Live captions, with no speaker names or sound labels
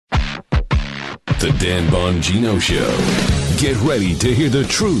The Dan Bongino Show. Get ready to hear the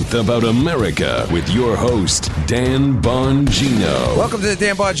truth about America with your host, Dan Bongino. Welcome to the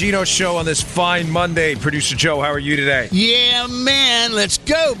Dan Bongino Show on this fine Monday. Producer Joe, how are you today? Yeah, man. Let's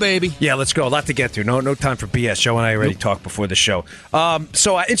go, baby. Yeah, let's go. A lot to get to. No time for BS. Joe and I already talked before the show.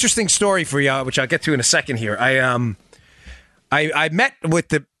 Interesting story for you, which I'll get to in a second here. I met with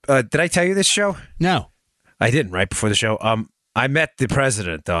the. Did I tell you this show? No. I didn't. Right before the show. I met the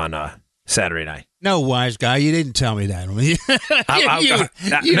president on Saturday night. No, wise guy. You didn't tell me that.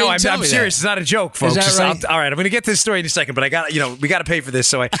 I'm serious. It's not a joke, folks. Is that right? All right, I'm going to get to this story in a second, but we got to pay for this,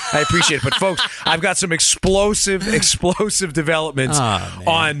 so I appreciate it. But folks, I've got some explosive developments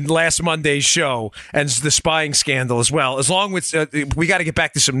on last Monday's show and the spying scandal as well. As long as we got to get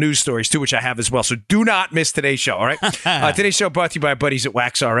back to some news stories too, which I have as well. So do not miss today's show. All right. Today's show brought to you by our buddies at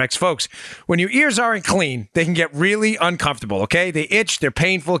Wax RX, folks. When your ears aren't clean, they can get really uncomfortable. Okay, they itch, they're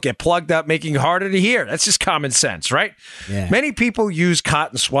painful, get plugged up, making it harder to hear. That's just common sense, right? Yeah. Many people use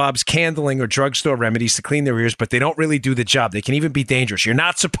cotton swabs, candling, or drugstore remedies to clean their ears, but they don't really do the job. They can even be dangerous. You're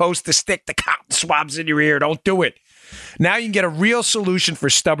not supposed to stick the cotton swabs in your ear. Don't do it. Now you can get a real solution for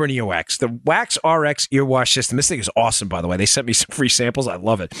stubborn earwax. The Wax RX earwash system, this thing is awesome, by the way. They sent me some free samples. I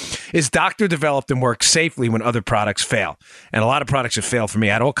love it. Is doctor developed and works safely when other products fail. And a lot of products have failed for me.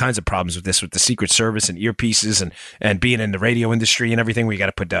 I had all kinds of problems with this, with the Secret Service and earpieces and being in the radio industry and everything where you got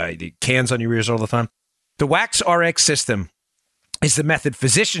to put the cans on your ears all the time. The Wax RX system is the method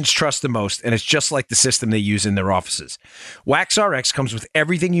physicians trust the most, and it's just like the system they use in their offices. Wax RX comes with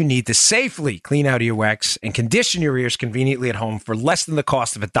everything you need to safely clean out earwax and condition your ears conveniently at home for less than the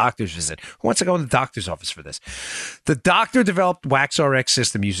cost of a doctor's visit. Who wants to go in the doctor's office for this? The doctor-developed Wax RX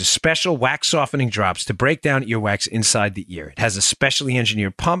system uses special wax softening drops to break down earwax inside the ear. It has a specially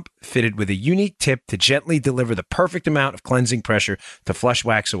engineered pump fitted with a unique tip to gently deliver the perfect amount of cleansing pressure to flush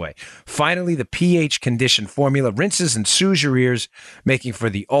wax away. Finally, the pH-conditioned formula rinses and soothes your ears, making for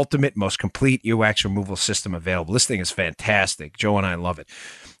the ultimate, most complete earwax removal system available. This thing is fantastic. Joe and I love it.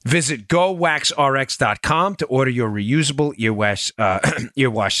 Visit GoWaxRx.com to order your reusable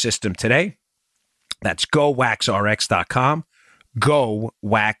earwash system today. That's GoWaxRx.com.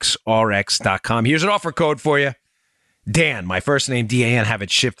 GoWaxRx.com. Here's an offer code for you. Dan, my first name, D-A-N, have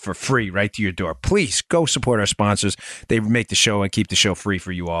it shipped for free right to your door. Please go support our sponsors. They make the show and keep the show free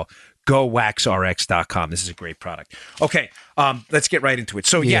for you all. GoWaxRx.com. This is a great product. Okay, let's get right into it.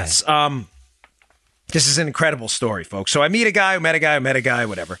 So, yes, this is an incredible story, folks. So I met a guy,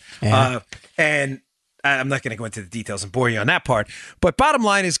 whatever. Yeah. And I'm not going to go into the details and bore you on that part. But bottom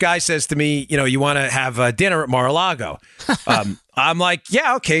line is, guy says to me, you want to have dinner at Mar-a-Lago. I'm like,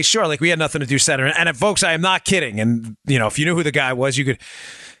 yeah, okay, sure. Like, we had nothing to do Saturday. And folks, I am not kidding. And, if you knew who the guy was, he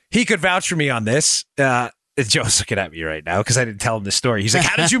could vouch for me on this. Joe's looking at me right now because I didn't tell him the story. He's like,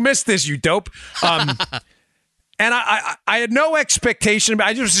 how did you miss this, you dope? And I had no expectation.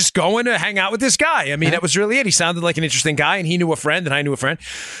 I was just going to hang out with this guy. I mean, that was really it. He sounded like an interesting guy, and he knew a friend, and I knew a friend.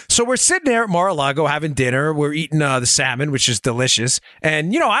 So we're sitting there at Mar-a-Lago having dinner. We're eating the salmon, which is delicious.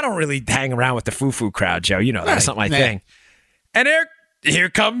 And, I don't really hang around with the foo-foo crowd, Joe. That's not my thing. And here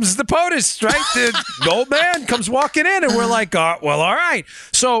comes the POTUS, right? The old man comes walking in, and we're like, all right.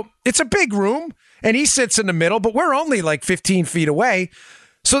 So it's a big room. And he sits in the middle, but we're only like 15 feet away.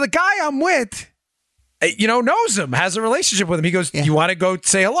 So the guy I'm with, knows him, has a relationship with him. He goes, You want to go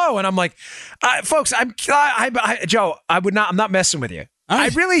say hello? And I'm like, folks, Joe, I'm not messing with you. I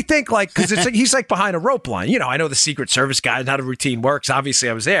really think because he's like behind a rope line. I know the Secret Service guy and how the routine works. Obviously,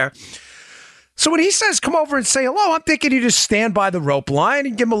 I was there. So when he says, come over and say hello, I'm thinking you just stand by the rope line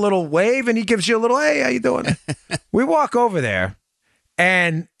and give him a little wave, and he gives you a little, hey, how you doing? We walk over there,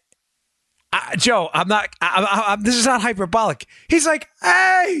 and Joe, this is not hyperbolic. He's like,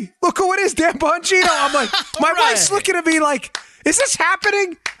 hey, look who it is, Dan Bongino. I'm like, my wife's looking at me like, is this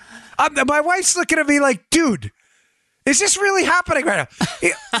happening? My wife's looking at me like, dude, is this really happening right now?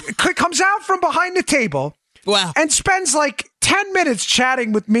 It comes out from behind the table and spends like 10 minutes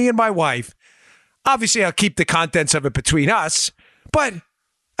chatting with me and my wife. Obviously, I'll keep the contents of it between us. But,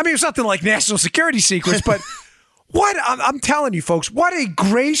 it's nothing like national security secrets. But I'm telling you, folks, what a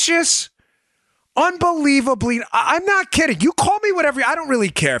gracious... Unbelievably, I'm not kidding. You call me whatever. I don't really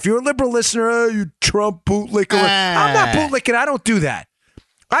care. If you're a liberal listener, you Trump bootlicker. I'm not bootlicking. I don't do that.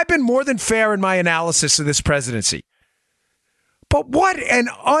 I've been more than fair in my analysis of this presidency. But what an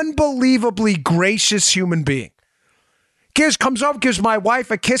unbelievably gracious human being. Comes up, gives my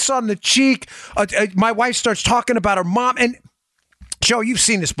wife a kiss on the cheek. My wife starts talking about her mom. And Joe, you've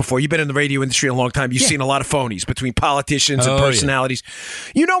seen this before. You've been in the radio industry a long time. You've seen a lot of phonies between politicians and personalities.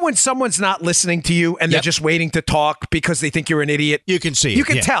 Yeah. You know when someone's not listening to you and they're just waiting to talk because they think you're an idiot? You can see it. You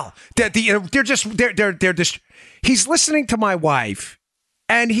can tell that they're just. He's listening to my wife,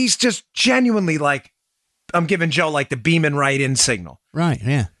 and he's just genuinely like, I'm giving Joe like the beaming right in signal. Right,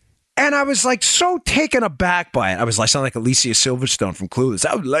 yeah. And I was like so taken aback by it. I was like, sound like Alicia Silverstone from Clueless.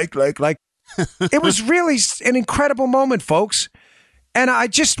 I was like. It was really an incredible moment, folks. And I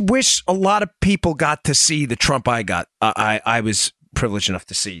just wish a lot of people got to see the Trump I got. I was privileged enough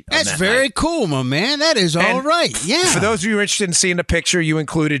to see. That's very cool, my man. That is all right. Yeah. For those of you who are interested in seeing the picture, you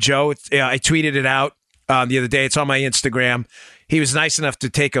included, Joe. I tweeted it out the other day. It's on my Instagram. He was nice enough to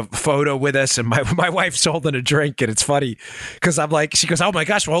take a photo with us, and my wife's holding a drink, and it's funny because I'm like, she goes, "Oh my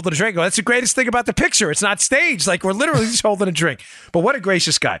gosh, we're holding a drink." I go, that's the greatest thing about the picture. It's not staged. Like, we're literally just holding a drink. But what a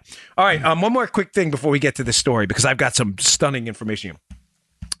gracious guy. All right, one more quick thing before we get to the story, because I've got some stunning information here.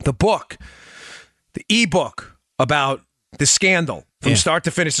 The book, the ebook about the scandal from start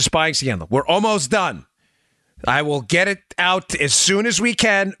to finish, the spying scandal. We're almost done. I will get it out as soon as we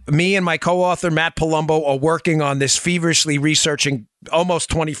can. Me and my co-author, Matt Palumbo, are working on this feverishly, researching almost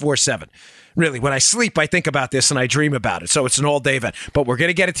 24/7. Really, when I sleep, I think about this and I dream about it. So it's an all-day event. But we're going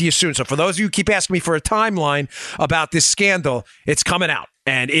to get it to you soon. So for those of you who keep asking me for a timeline about this scandal, it's coming out.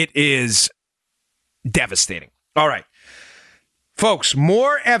 And it is devastating. All right. Folks,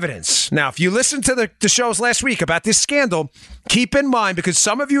 more evidence. Now, if you listened to the shows last week about this scandal, keep in mind, because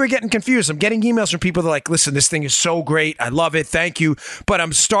some of you are getting confused. I'm getting emails from people that are like, listen, this thing is so great. I love it. Thank you. But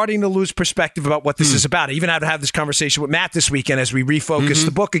I'm starting to lose perspective about what this is about. I even had to have this conversation with Matt this weekend as we refocus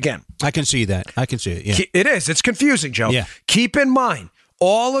the book again. I can see that. I can see it. Yeah. It is. It's confusing, Joe. Yeah. Keep in mind,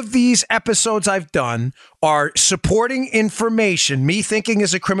 all of these episodes I've done are supporting information, me thinking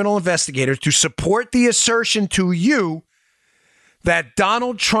as a criminal investigator, to support the assertion to you that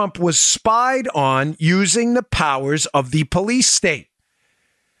Donald Trump was spied on using the powers of the police state.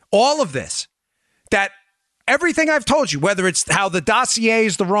 All of this. That everything I've told you, whether it's how the dossier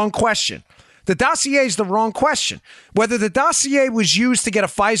is the wrong question. The dossier is the wrong question. Whether the dossier was used to get a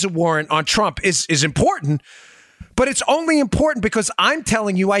FISA warrant on Trump is important, but it's only important because I'm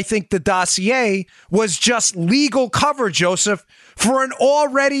telling you I think the dossier was just legal cover, Joseph, for an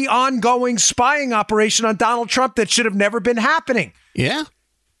already ongoing spying operation on Donald Trump that should have never been happening. Yeah.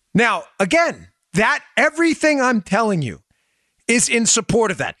 Now, again, that everything I'm telling you is in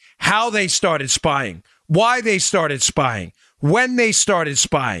support of that. How they started spying, why they started spying, when they started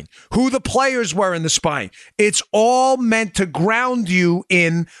spying, who the players were in the spying. It's all meant to ground you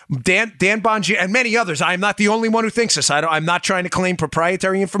in Dan Bongino and many others. I'm not the only one who thinks this. I'm not trying to claim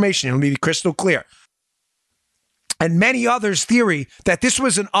proprietary information. Let me be crystal clear. And many others' theory that this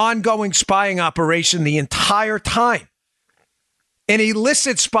was an ongoing spying operation the entire time. An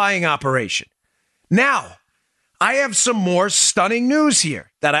illicit spying operation. Now, I have some more stunning news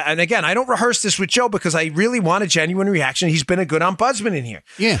here. And again, I don't rehearse this with Joe because I really want a genuine reaction. He's been a good ombudsman in here.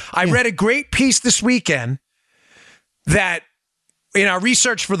 Yeah. I read a great piece this weekend that, in our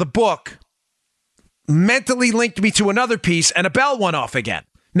research for the book, mentally linked me to another piece, and a bell went off again.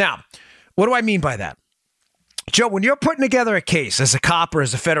 Now, what do I mean by that? Joe, when you're putting together a case as a cop or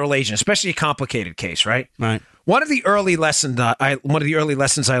as a federal agent, especially a complicated case, right? Right. One of the early lessons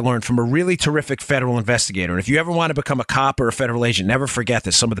I learned from a really terrific federal investigator, and if you ever want to become a cop or a federal agent, never forget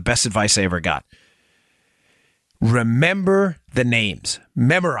this. Some of the best advice I ever got. Remember the names.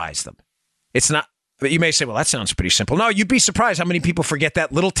 Memorize them. It's not. You may say, well, that sounds pretty simple. No, you'd be surprised how many people forget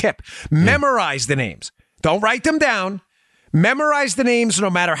that little tip. Memorize the names. Don't write them down. Memorize the names no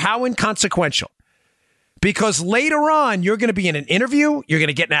matter how inconsequential. Because later on, you're going to be in an interview, you're going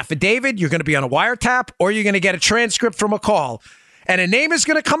to get an affidavit, you're going to be on a wiretap, or you're going to get a transcript from a call. And a name is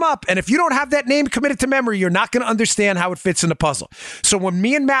going to come up. And if you don't have that name committed to memory, you're not going to understand how it fits in the puzzle. So when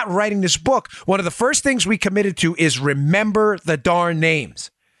me and Matt were writing this book, one of the first things we committed to is remember the darn names.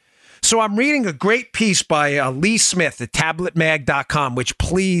 So I'm reading a great piece by Lee Smith at tabletmag.com, which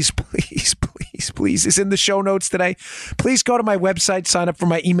please is in the show notes today. Please go to my website, sign up for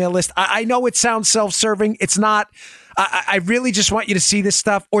my email list. I know it sounds self-serving. It's not. I really just want you to see this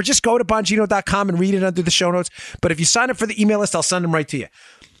stuff, or just go to Bongino.com and read it under the show notes. But if you sign up for the email list, I'll send them right to you.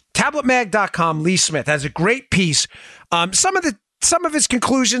 Tabletmag.com, Lee Smith has a great piece. Some of his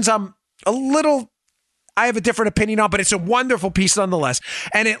conclusions, I have a different opinion on, but it's a wonderful piece nonetheless.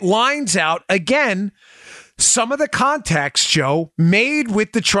 And it lines out, again, some of the contacts, Joe, made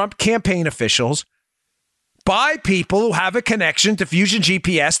with the Trump campaign officials by people who have a connection to Fusion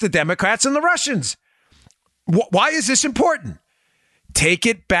GPS, the Democrats, and the Russians. Why is this important? Take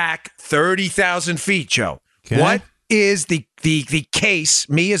it back 30,000 feet, Joe. Okay. What is the case,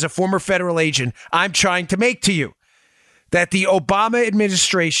 me as a former federal agent, I'm trying to make to you? That the Obama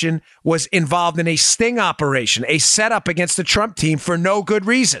administration was involved in a sting operation, a setup against the Trump team for no good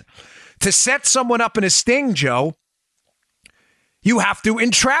reason. To set someone up in a sting, Joe, you have to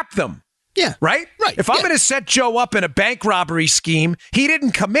entrap them. Yeah. Right? Right. If I'm going to set Joe up in a bank robbery scheme, he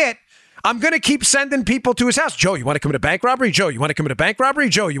didn't commit, I'm going to keep sending people to his house. Joe, you want to commit a bank robbery? Joe, you want to commit a bank robbery?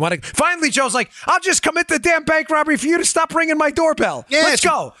 Joe, you want to... Finally, Joe's like, I'll just commit the damn bank robbery for you to stop ringing my doorbell. Yeah, let's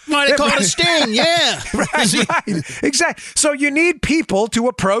go. Why they call it a sting? Yeah. right. Exactly. So you need people to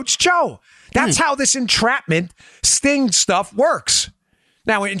approach Joe. That's how this entrapment sting stuff works.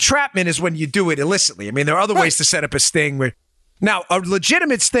 Now, entrapment is when you do it illicitly. I mean, there are other ways to set up a sting. Now, a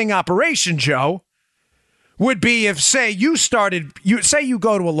legitimate sting operation, Joe, would be if, say, you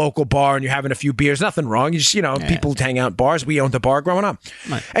go to a local bar and you're having a few beers, nothing wrong. You just, people hang out in bars. We owned a bar growing up.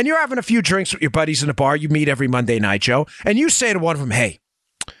 Right. And you're having a few drinks with your buddies in a bar. You meet every Monday night, Joe. And you say to one of them, hey,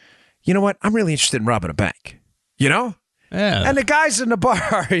 you know what? I'm really interested in robbing a bank. You know? Yeah. And the guys in the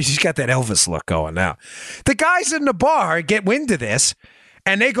bar, he's got that Elvis look going now. The guys in the bar get wind of this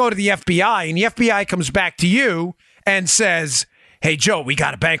and they go to the FBI and the FBI comes back to you and says, hey, Joe, we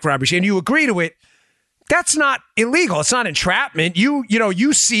got a bank robbery. And you agree to it. That's not illegal. It's not entrapment. You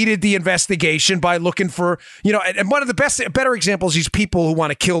seeded the investigation by looking for, and one of the better examples is people who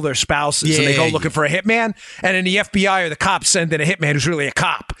want to kill their spouses and they go looking for a hitman. And then the FBI or the cops send in a hitman who's really a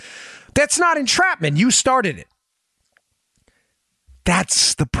cop. That's not entrapment. You started it.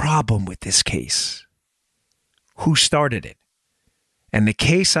 That's the problem with this case. Who started it? And the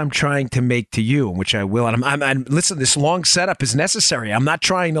case I'm trying to make to you, which I will, and I'm listen, this long setup is necessary. I'm not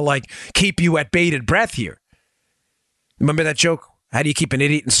trying to keep you at bated breath here. Remember that joke? How do you keep an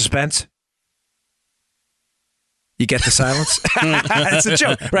idiot in suspense? You get the silence? That's a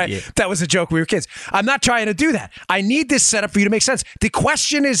joke, right? Yeah. That was a joke when we were kids. I'm not trying to do that. I need this setup for you to make sense. The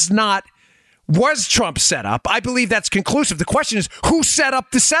question is not, was Trump set up? I believe that's conclusive. The question is, who set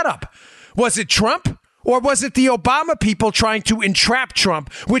up the setup? Was it Trump? Or was it the Obama people trying to entrap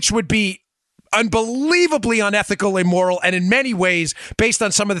Trump, which would be unbelievably unethical, immoral, and in many ways, based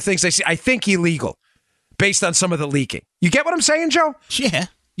on some of the things I see, I think illegal, based on some of the leaking. You get what I'm saying, Joe? Yeah.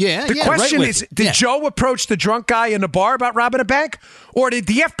 Yeah. The question is, did Joe approach the drunk guy in the bar about robbing a bank? Or did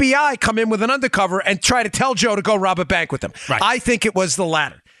the FBI come in with an undercover and try to tell Joe to go rob a bank with him? Right. I think it was the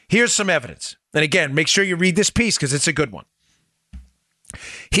latter. Here's some evidence. And again, make sure you read this piece because it's a good one.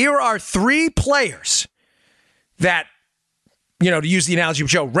 Here are 3 players that, to use the analogy of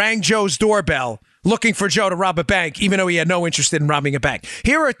Joe, rang Joe's doorbell looking for Joe to rob a bank, even though he had no interest in robbing a bank.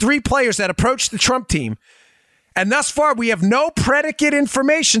 Here are 3 players that approached the Trump team, and thus far we have no predicate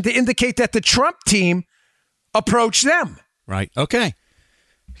information to indicate that the Trump team approached them. Right. Okay.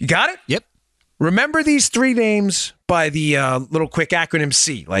 You got it? Yep. Remember these 3 names by the little quick acronym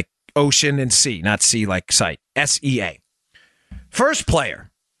C, like ocean and sea, not C like site, SEA. First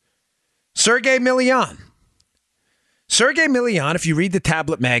player, Sergey Milian. Sergey Milian, if you read the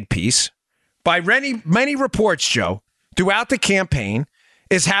Tablet Mag piece, by many reports, Joe, throughout the campaign,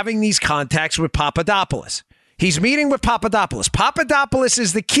 is having these contacts with Papadopoulos. He's meeting with Papadopoulos. Papadopoulos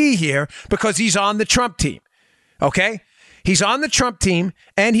is the key here because he's on the Trump team. Okay? He's on the Trump team,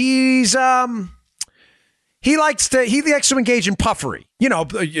 and he likes to engage in puffery.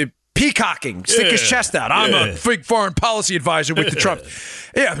 Peacocking, stick his chest out. I'm a big foreign policy advisor with the Trump.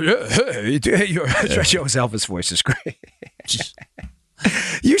 Yeah, Joe's Elvis voice is great.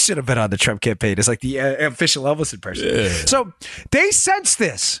 You should have been on the Trump campaign. It's like the official Elvis impression. So they sense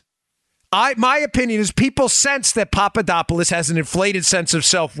this. My opinion is people sense that Papadopoulos has an inflated sense of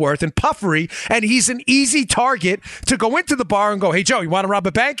self-worth and puffery, and he's an easy target to go into the bar and go, hey, Joe, you want to rob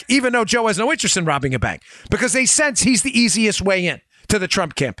a bank? Even though Joe has no interest in robbing a bank. Because they sense he's the easiest way in to the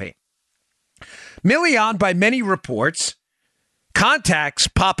Trump campaign. Milian, by many reports, contacts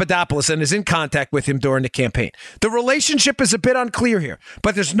Papadopoulos and is in contact with him during the campaign. The relationship is a bit unclear here,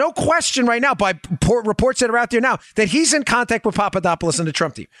 but there's no question right now by reports that are out there now that he's in contact with Papadopoulos and the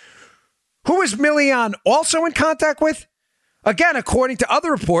Trump team. Who is Milian also in contact with? Again, according to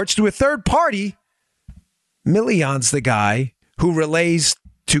other reports, to a third party, Milian's the guy who relays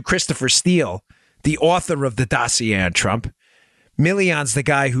to Christopher Steele, the author of the dossier on Trump. Milian's the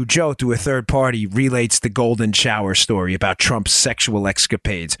guy who, Joe, to a third party, relates the golden shower story about Trump's sexual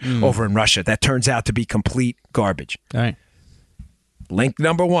escapades over in Russia. That turns out to be complete garbage. All right. Link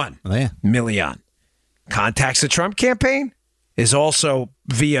number 1, Milian. Contacts the Trump campaign, is also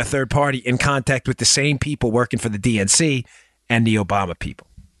via third party in contact with the same people working for the DNC and the Obama people.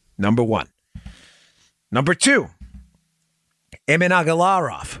 Number 1. Number 2, Emin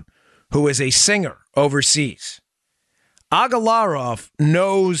Agalarov, who is a singer overseas. Agalarov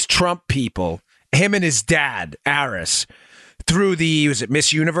knows Trump people, him and his dad, Aris, through the, was it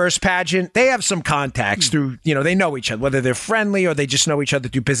Miss Universe pageant? They have some contacts through, they know each other, whether they're friendly or they just know each other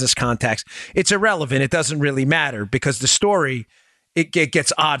through business contacts. It's irrelevant. It doesn't really matter because the story, it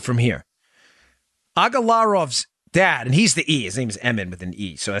gets odd from here. Agalarov's dad, and he's the E. His name is Emin with an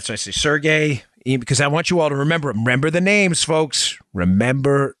E. So that's why I say Sergey, because I want you all to remember the names, folks.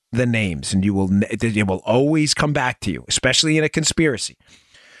 Remember the names, and it will always come back to you, especially in a conspiracy.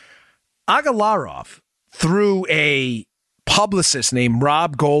 Agalarov, through a publicist named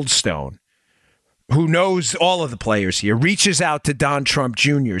Rob Goldstone, who knows all of the players here, reaches out to Don Trump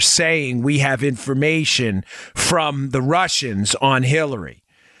Jr. saying we have information from the Russians on Hillary.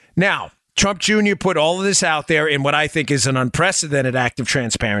 Now, Trump Jr. put all of this out there in what I think is an unprecedented act of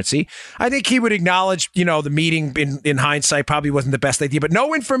transparency. I think he would acknowledge, the meeting in hindsight probably wasn't the best idea, but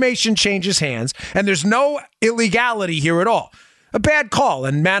no information changes hands, and there's no illegality here at all. A bad call,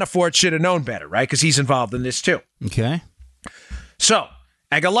 and Manafort should have known better, right? Because he's involved in this too. Okay. So,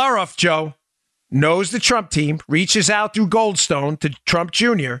 Agalarov, Joe, knows the Trump team, reaches out through Goldstone to Trump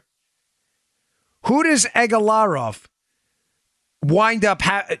Jr. Who does Agalarov wind up,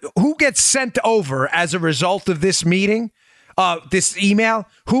 who gets sent over as a result of this meeting, this email?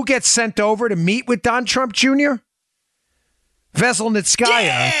 Who gets sent over to meet with Don Trump Jr.?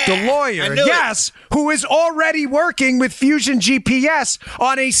 Veselnitskaya, the lawyer, yes, who is already working with Fusion GPS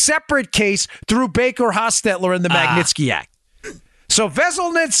on a separate case through Baker Hostetler and the Magnitsky Act. So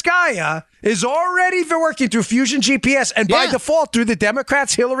Veselnitskaya is already working through Fusion GPS and by default through the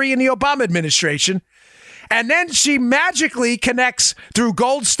Democrats, Hillary, and the Obama administration. And then she magically connects through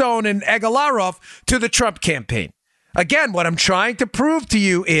Goldstone and Agalarov to the Trump campaign. Again, what I'm trying to prove to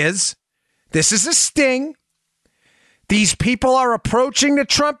you is this is a sting. These people are approaching the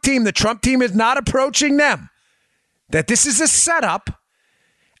Trump team. The Trump team is not approaching them. That this is a setup.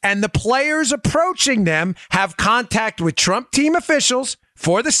 And the players approaching them have contact with Trump team officials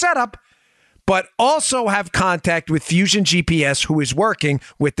for the setup, but also have contact with Fusion GPS, who is working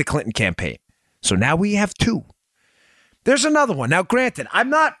with the Clinton campaign. So now we have two. There's another one. Now, granted, I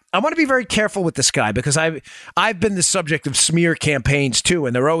want to be very careful with this guy because I've been the subject of smear campaigns too,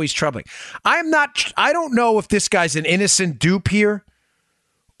 and they're always troubling. I don't know if this guy's an innocent dupe here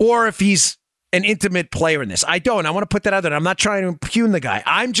or if he's an intimate player in this. I want to put that out there. I'm not trying to impugn the guy.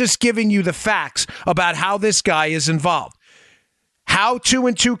 I'm just giving you the facts about how this guy is involved. How 2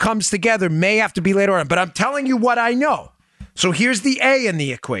 and 2 comes together may have to be later on, but I'm telling you what I know. So here's the A in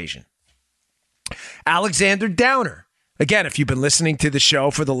the equation. Alexander Downer. Again, if you've been listening to the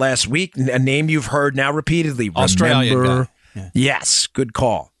show for the last week, a name you've heard now repeatedly. Australia guy. Yes, good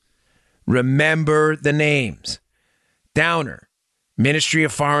call. Remember the names. Downer, Ministry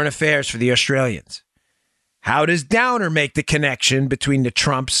of Foreign Affairs for the Australians. How does Downer make the connection between the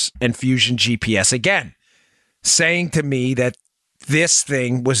Trumps and Fusion GPS? Again, saying to me that this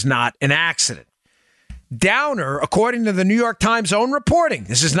thing was not an accident. Downer, according to the New York Times' own reporting,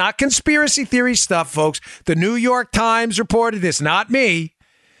 this is not conspiracy theory stuff, folks. The New York Times reported this, not me,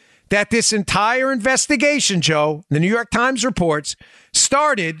 that this entire investigation, Joe, the New York Times reports,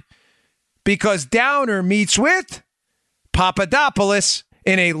 started because Downer meets with Papadopoulos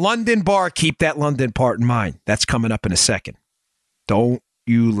in a London bar. Keep that London part in mind. That's coming up in a second. Don't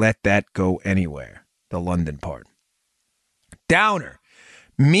you let that go anywhere, the London part. Downer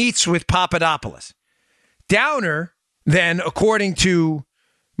meets with Papadopoulos. Downer, then, according to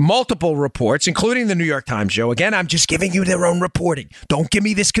multiple reports, including the New York Times, Joe, again, I'm just giving you their own reporting. Don't give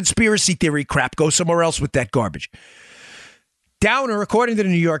me this conspiracy theory crap. Go somewhere else with that garbage. Downer, according to the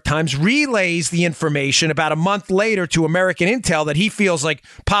New York Times, relays the information about a month later to American Intel that he feels like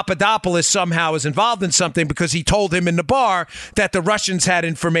Papadopoulos somehow is involved in something because he told him in the bar that the Russians had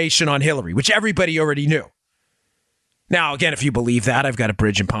information on Hillary, which everybody already knew. Now, again, if you believe that, I've got a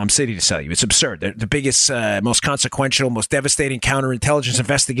bridge in Palm City to sell you. It's absurd. The biggest, most consequential, most devastating counterintelligence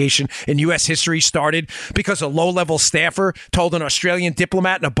investigation in U.S. history started because a low-level staffer told an Australian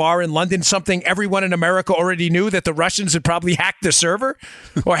diplomat in a bar in London something everyone in America already knew, that the Russians had probably hacked the server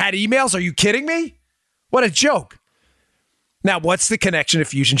or had emails. Are you kidding me? What a joke. Now, what's the connection to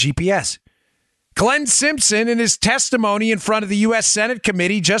Fusion GPS? Glenn Simpson, in his testimony in front of the U.S. Senate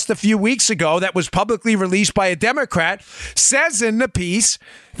committee just a few weeks ago that was publicly released by a Democrat, says in the piece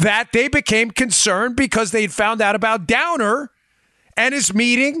that they became concerned because they'd found out about Downer and his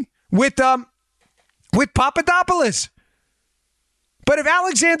meeting with Papadopoulos. But if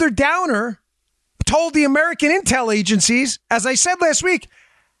Alexander Downer told the American intel agencies, as I said last week,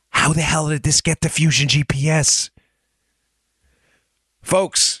 how the hell did this get to Fusion GPS?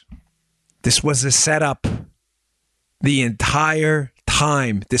 Folks, this was a setup. the entire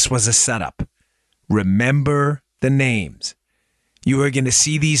time this was a setup. Remember the names. You are going to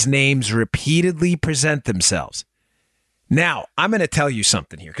see these names repeatedly present themselves. Now, I'm going to tell you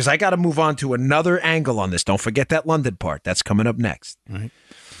something here because I got to move on to another angle on this. Don't forget that London part. That's coming up next. Right.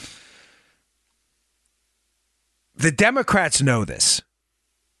 The Democrats know this.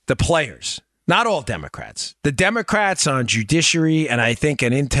 The players. Not all Democrats. The Democrats on Judiciary and I think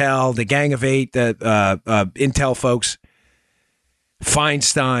an Intel, the Gang of Eight, Intel folks,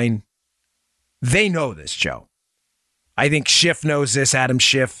 Feinstein, they know this, Joe. I think Schiff knows this, Adam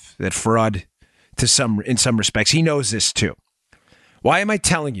Schiff, that fraud in some respects. He knows this too. Why am I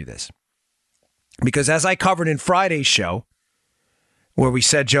telling you this? Because as I covered in Friday's show, where we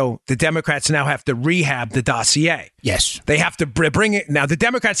said, Joe, the Democrats now have to rehab the dossier. Yes. They have to bring it. Now, the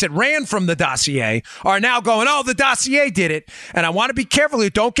Democrats that ran from the dossier are now going, oh, the dossier did it. And I want to be careful.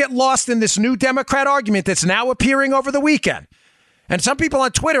 Don't get lost in this new Democrat argument that's now appearing over the weekend. And some people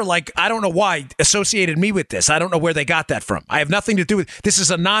on Twitter, I don't know why, associated me with this. I don't know where they got that from. I have nothing to do with this.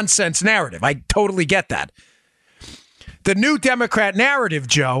 Is a nonsense narrative. I totally get that. The new Democrat narrative,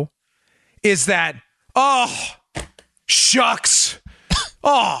 Joe, is that, oh, shucks.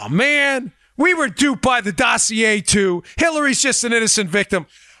 Oh, man, we were duped by the dossier, too. Hillary's just an innocent victim.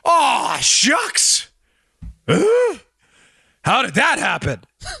 Oh, shucks. How did that happen?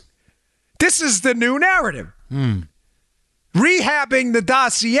 This is the new narrative. Rehabbing the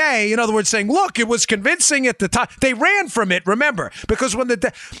dossier, in other words, saying, look, it was convincing at the time. They ran from it, remember, because why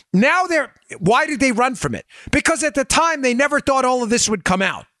did they run from it? Because at the time, they never thought all of this would come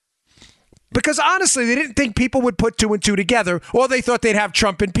out. Because honestly, they didn't think people would put two and two together, or they thought they'd have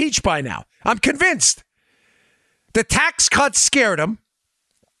Trump impeached by now. I'm convinced. The tax cuts scared them.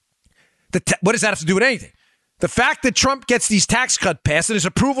 What does that have to do with anything? The fact that Trump gets these tax cuts passed and his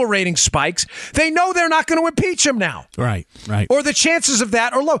approval rating spikes, they know they're not going to impeach him now. Right. Or the chances of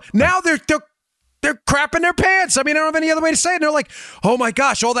that are low. Now they're crapping their pants. I mean, I don't have any other way to say it. And they're like, oh my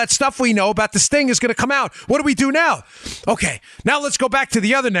gosh, all that stuff we know about this thing is going to come out. What do we do now? Okay, now let's go back to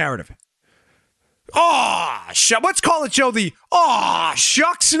the other narrative. Let's call it, Joe, the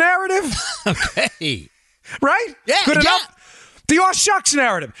shucks narrative. Okay. Right? Yeah. Good enough? The shucks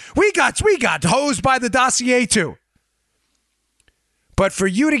narrative. We got hosed by the dossier too. But for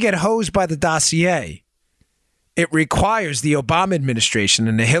you to get hosed by the dossier, it requires the Obama administration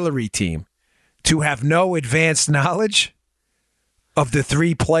and the Hillary team to have no advanced knowledge of the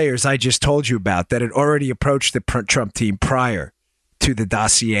three players I just told you about that had already approached the Trump team prior to the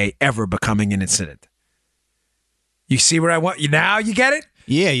dossier ever becoming an incident. You see where I want you now? You get it?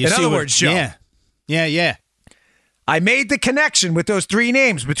 Yeah. In other words, Joe. Yeah. I made the connection with those three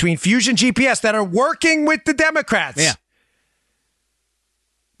names between Fusion GPS that are working with the Democrats. Yeah.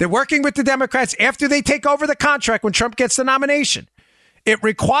 They're working with the Democrats after they take over the contract when Trump gets the nomination. It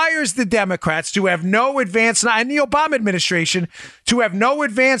requires the Democrats to have no advance, and the Obama administration to have no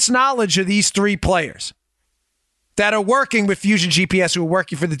advanced knowledge of these three players that are working with Fusion GPS, who are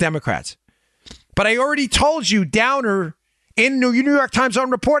working for the Democrats. But I already told you, Downer in New York Times on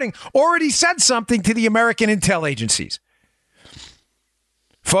reporting already said something to the American intel agencies.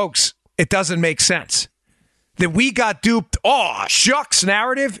 Folks, it doesn't make sense. That we got duped, shucks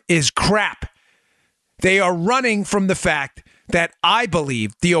narrative is crap. They are running from the fact that I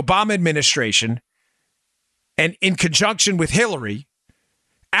believe the Obama administration, and in conjunction with Hillary,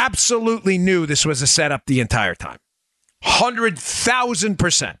 absolutely knew this was a setup the entire time.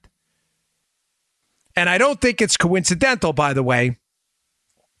 100,000%. And I don't think it's coincidental, by the way,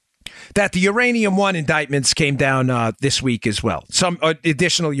 that the Uranium One indictments came down this week as well. Some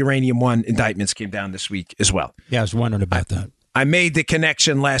additional Uranium One indictments came down this week as well. Yeah, I was wondering about that. I made the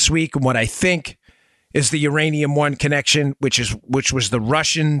connection last week, and what I think is the Uranium One connection, which was the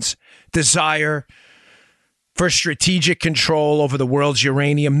Russians' desire for strategic control over the world's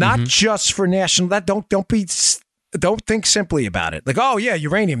uranium, not just for national. Don't think simply about it. Like, oh yeah,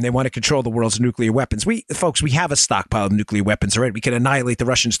 uranium. They want to control the world's nuclear weapons. We have a stockpile of nuclear weapons already. We can annihilate the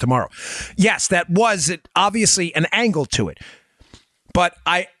Russians tomorrow. Yes, that was obviously an angle to it. But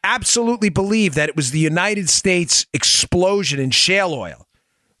I absolutely believe that it was the United States explosion in shale oil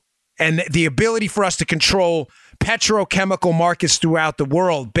and the ability for us to control petrochemical markets throughout the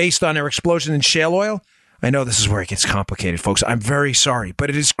world based on our explosion in shale oil. I know this is where it gets complicated, folks. I'm very sorry,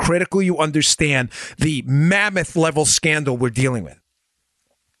 but it is critical you understand the mammoth level scandal we're dealing with.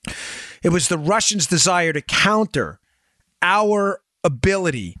 It was the Russians' desire to counter our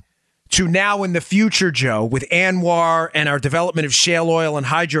ability to now in the future, Joe, with Anwar and our development of shale oil and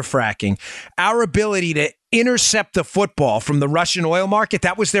hydrofracking, our ability to intercept the football from the Russian oil market.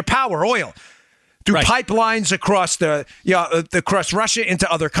 That was their power, oil. through Right. pipelines across across Russia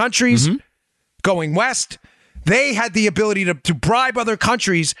into other countries, going west. They had the ability to bribe other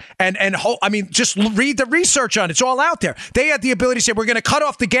countries just read the research on it. It's all out there. They had the ability to say, we're going to cut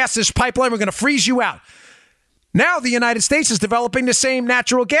off the gas this pipeline. We're going to freeze you out. Now the United States is developing the same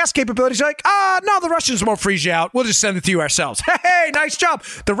natural gas capabilities. Like, no, the Russians won't freeze you out. We'll just send it to you ourselves. Hey, nice job.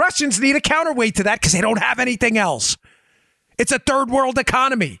 The Russians need a counterweight to that because they don't have anything else. It's a third world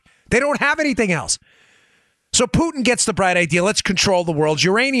economy. They don't have anything else. So Putin gets the bright idea. Let's control the world's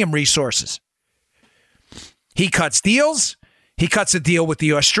uranium resources. He cuts deals. He cuts a deal with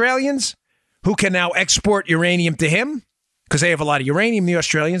the Australians, who can now export uranium to him because they have a lot of uranium, the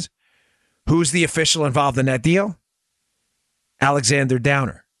Australians. Who's the official involved in that deal? Alexander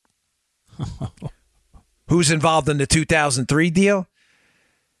Downer. Who's involved in the 2003 deal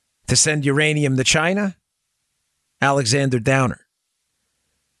to send uranium to China? Alexander Downer.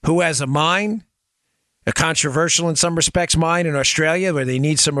 Who has a mine, a controversial in some respects mine in Australia where they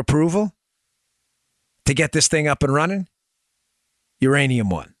need some approval to get this thing up and running? Uranium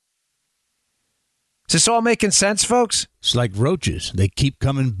One. Is this all making sense, folks? It's like roaches. They keep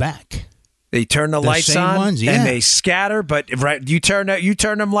coming back. They turn the lights same on ones, yeah. and they scatter, but right, you turn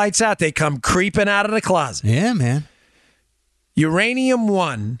them lights out, they come creeping out of the closet. Yeah, man. Uranium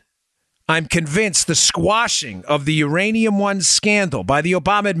One, I'm convinced the squashing of the Uranium One scandal by the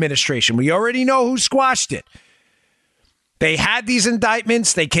Obama administration, we already know who squashed it. They had these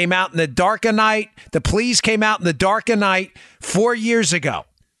indictments. They came out in the dark of night. The pleas came out in the dark of night 4 years ago.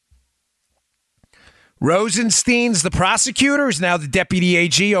 Rosenstein's the prosecutor, is now the deputy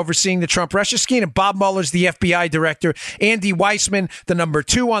AG overseeing the Trump-Russia scheme, and Bob Mueller's the FBI director. Andy Weissman, the number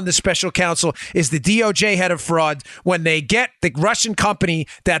 2 on the special counsel, is the DOJ head of fraud. When they get the Russian company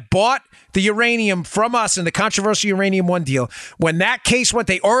that bought the uranium from us in the controversial Uranium One deal, when that case went,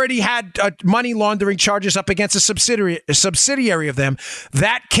 they already had money laundering charges up against a subsidiary of them.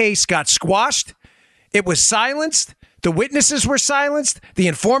 That case got squashed. It was silenced. The witnesses were silenced. The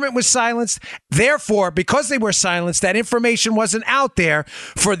informant was silenced. Therefore, because they were silenced, that information wasn't out there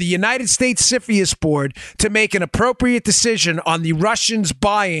for the United States CFIUS Board to make an appropriate decision on the Russians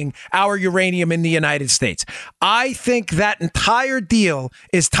buying our uranium in the United States. I think that entire deal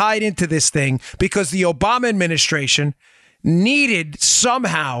is tied into this thing because the Obama administration needed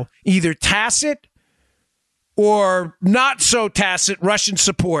somehow either tacit or not so tacit Russian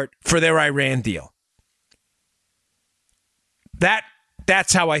support for their Iran deal.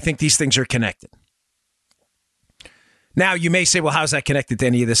 That's how I think these things are connected. Now, you may say, well, how's that connected to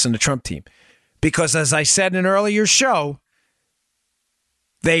any of this in the Trump team? Because as I said in an earlier show,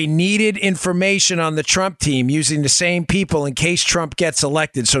 they needed information on the Trump team using the same people in case Trump gets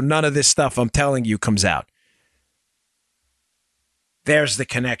elected. So none of this stuff I'm telling you comes out. There's the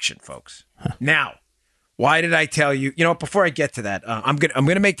connection, folks. Now, why did I tell you? You know, before I get to that, I'm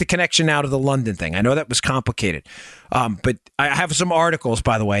gonna make the connection out of the London thing. I know that was complicated, but I have some articles,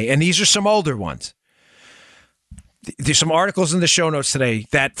 by the way, and these are some older ones. There's some articles in the show notes today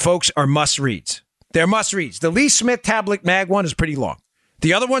that, folks, are must-reads. They're must-reads. The Lee Smith Tablet Mag one is pretty long.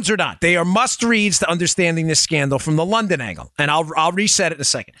 The other ones are not. They are must-reads to understanding this scandal from the London angle, and I'll reset it in a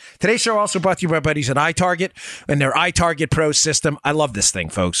second. Today's show also brought to you by our buddies at iTarget and their iTarget Pro system. I love this thing,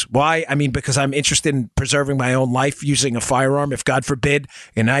 folks. Why? I mean, because I'm interested in preserving my own life using a firearm. If God forbid,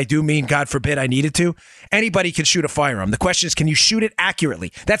 and I do mean God forbid I needed to, anybody can shoot a firearm. The question is, can you shoot it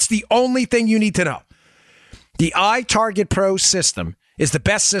accurately? That's the only thing you need to know. The iTarget Pro system is the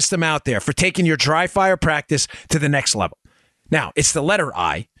best system out there for taking your dry fire practice to the next level. Now, it's the letter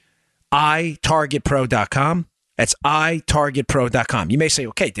I, itargetpro.com. That's itargetpro.com. You may say,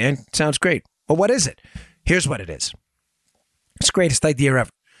 okay, Dan, sounds great. Well, what is it? Here's what it is. It's the greatest idea ever.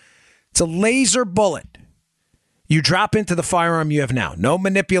 It's a laser bullet. You drop into the firearm you have now. No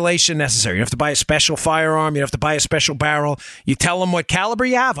manipulation necessary. You don't have to buy a special firearm. You don't have to buy a special barrel. You tell them what caliber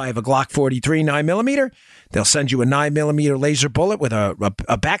you have. I have a Glock 43 9mm. They'll send you a 9mm laser bullet with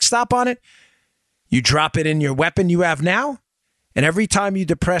a backstop on it. You drop it in your weapon you have now. And every time you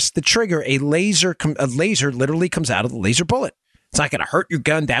depress the trigger, a laser literally comes out of the laser bullet. It's not going to hurt your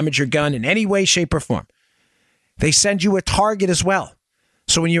gun, damage your gun in any way, shape, or form. They send you a target as well.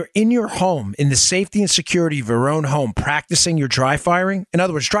 So when you're in your home, in the safety and security of your own home, practicing your dry firing, in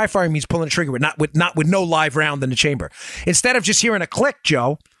other words, dry firing means pulling a trigger, but not with no live round in the chamber. Instead of just hearing a click,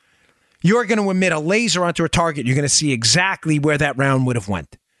 Joe, you're going to emit a laser onto a target. You're going to see exactly where that round would have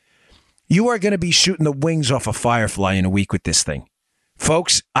went. You are going to be shooting the wings off a firefly in a week with this thing.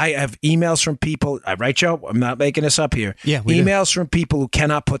 Folks, I have emails from people. Right, Joe? I'm not making this up here. Yeah, emails from people who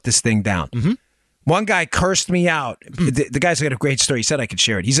cannot put this thing down. Mm-hmm. One guy cursed me out. The guy's got a great story. He said I could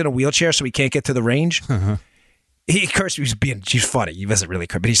share it. He's in a wheelchair, so he can't get to the range. He cursed me. He's funny. He wasn't really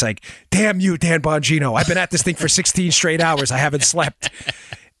cursed, but he's like, damn you, Dan Bongino. I've been at this thing for 16 straight hours. I haven't slept.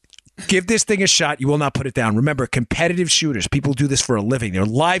 Give this thing a shot. You will not put it down. Remember, competitive shooters, people do this for a living. Their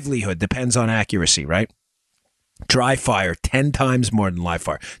livelihood depends on accuracy, right? Dry fire, 10 times more than live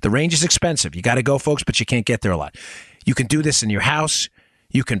fire. The range is expensive. You got to go, folks, but you can't get there a lot. You can do this in your house.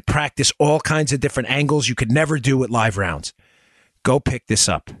 You can practice all kinds of different angles you could never do with live rounds. Go pick this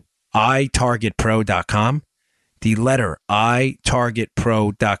up. itargetpro.com. The letter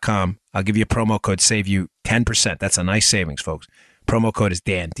itargetpro.com. I'll give you a promo code, save you 10%. That's a nice savings, folks. Promo code is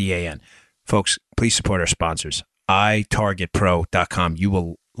Dan, D-A-N. Folks, please support our sponsors. itargetpro.com. You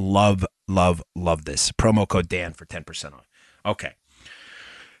will love, love, love this. Promo code Dan for 10% off. Okay.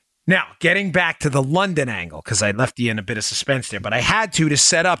 Now, getting back to the London angle, because I left you in a bit of suspense there, but I had to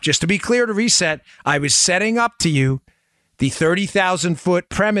set up, just to be clear, to reset, I was setting up to you the 30,000-foot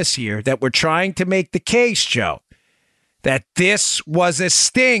premise here that we're trying to make the case, Joe, that this was a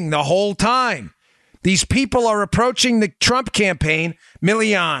sting the whole time. These people are approaching the Trump campaign,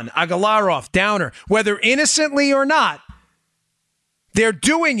 Milian, Agalarov, Downer, whether innocently or not, they're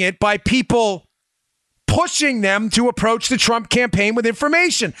doing it by people pushing them to approach the Trump campaign with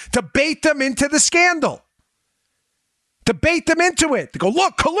information, to bait them into the scandal, to bait them into it, to go,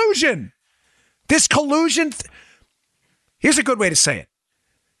 look, collusion. This collusion, here's a good way to say it.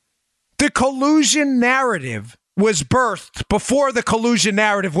 The collusion narrative was birthed before the collusion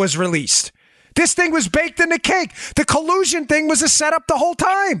narrative was released. This thing was baked in the cake. The collusion thing was a setup the whole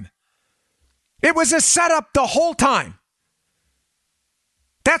time. It was a setup the whole time.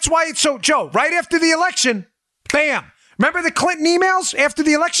 That's why it's so, Joe, right after the election, bam. Remember the Clinton emails after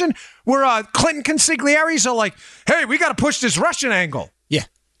the election where Clinton consigliaries are like, hey, we got to push this Russian angle. Yeah.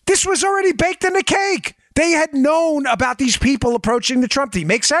 This was already baked in the cake. They had known about these people approaching the Trump team.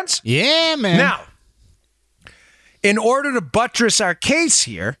 Make sense? Yeah, man. Now, in order to buttress our case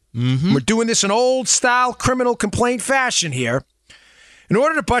here, we're doing this in old-style criminal complaint fashion here. In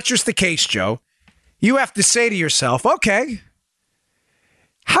order to buttress the case, Joe, you have to say to yourself, okay,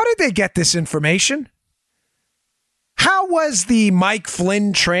 how did they get this information? How was the Mike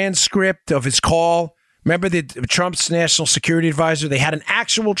Flynn transcript of his call? Remember the Trump's national security advisor? They had an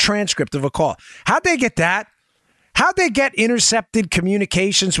actual transcript of a call. How'd they get that? How'd they get intercepted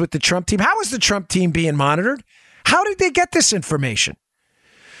communications with the Trump team? How was the Trump team being monitored? How did they get this information?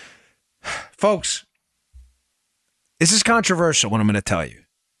 Folks, this is controversial, what I'm going to tell you.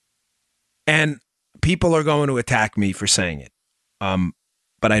 And people are going to attack me for saying it.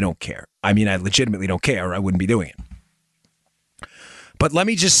 But I don't care. I mean, I legitimately don't care, or I wouldn't be doing it. But let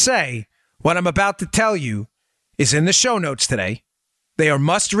me just say, what I'm about to tell you is in the show notes today. They are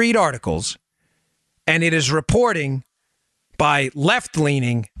must-read articles, and it is reporting by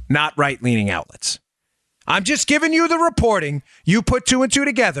left-leaning, not right-leaning outlets. I'm just giving you the reporting. You put two and two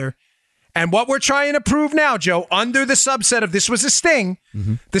together. And what we're trying to prove now, Joe, under the subset of this was a sting,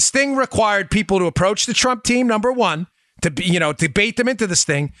 the sting required people to approach the Trump team, number one, to bait them into this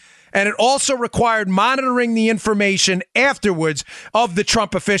thing. And it also required monitoring the information afterwards of the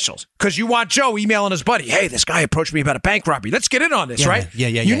Trump officials. Because you want Joe emailing his buddy, hey, this guy approached me about a bank robbery. Let's get in on this, right? Yeah.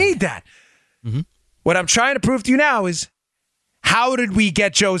 You need that. What I'm trying to prove to you now is, how did we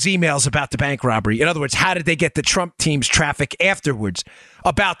get Joe's emails about the bank robbery? In other words, how did they get the Trump team's traffic afterwards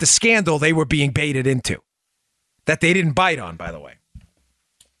about the scandal they were being baited into? That they didn't bite on, by the way.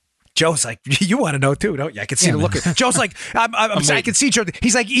 Joe's like, you want to know too, don't you? I can see the look. Joe's like, I can see Joe.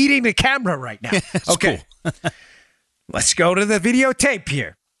 He's like eating the camera right now. Okay. Cool. Let's go to the videotape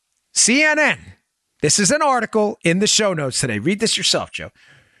here. CNN. This is an article in the show notes today. Read this yourself, Joe.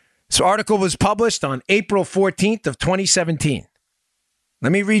 This article was published on April 14th of 2017.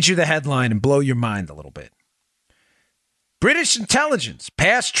 Let me read you the headline and blow your mind a little bit. British intelligence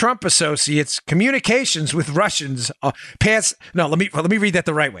past Trump associates communications with Russians. Let me read that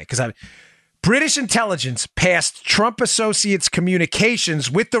the right way, because British intelligence passed Trump associates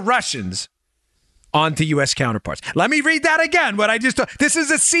communications with the Russians onto U.S. counterparts. Let me read that again. This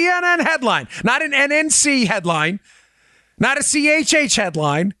is a CNN headline, not an NNC headline, not a CHH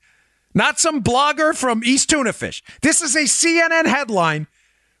headline, not some blogger from East Tuna Fish. This is a CNN headline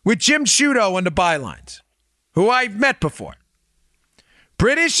with Jim Sciutto on the bylines, who I've met before.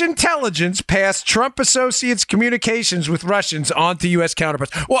 British intelligence passed Trump associates' communications with Russians onto U.S.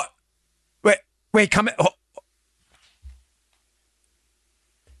 counterparts. What? Wait, come in.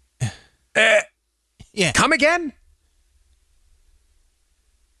 Come again?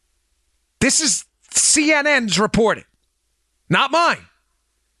 This is CNN's reporting, not mine.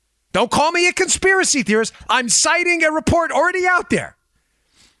 Don't call me a conspiracy theorist. I'm citing a report already out there.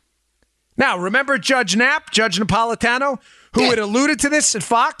 Now, remember Judge Napolitano, who had alluded to this at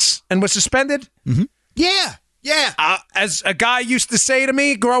Fox and was suspended? Mm-hmm. Yeah. As a guy used to say to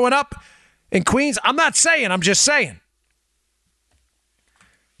me growing up in Queens, I'm not saying, I'm just saying.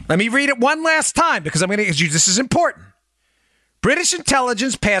 Let me read it one last time because this is important. British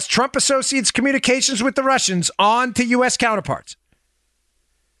intelligence passed Trump associates' communications with the Russians on to U.S. counterparts.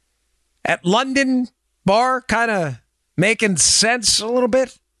 At London bar, kind of making sense a little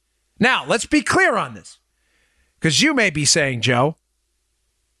bit. Now, let's be clear on this. Because you may be saying, Joe,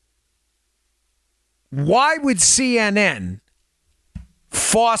 why would CNN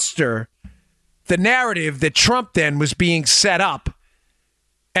foster the narrative that Trump then was being set up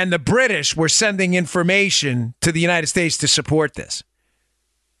and the British were sending information to the United States to support this?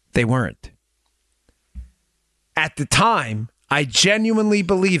 They weren't. At the time, I genuinely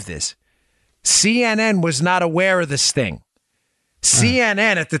believe this. CNN was not aware of this thing.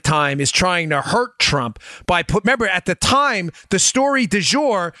 CNN at the time is trying to hurt Trump by remember, at the time, the story du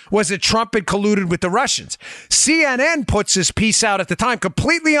jour was that Trump had colluded with the Russians. CNN puts this piece out at the time,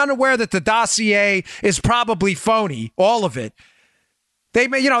 completely unaware that the dossier is probably phony, all of it. They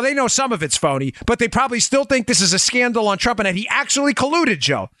know some of it's phony, but they probably still think this is a scandal on Trump and that he actually colluded,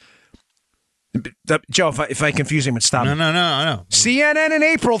 Joe. Joe, if I confuse him, stop. No. CNN in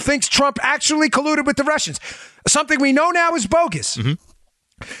April thinks Trump actually colluded with the Russians. Something we know now is bogus. Mm-hmm.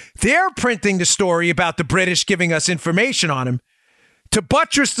 They're printing the story about the British giving us information on him to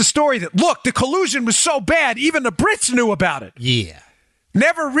buttress the story that, look, the collusion was so bad, even the Brits knew about it. Yeah.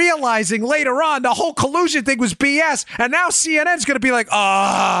 Never realizing later on the whole collusion thing was BS. And now CNN's going to be like,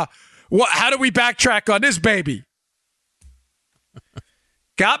 how do we backtrack on this baby?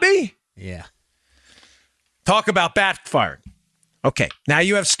 Got me? Yeah. Talk about backfiring. Okay, now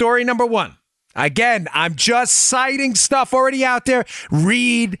you have story number one. Again, I'm just citing stuff already out there.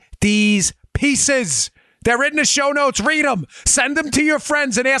 Read these pieces. They're in the show notes. Read them. Send them to your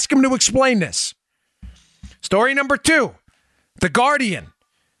friends and ask them to explain this. Story number two, The Guardian.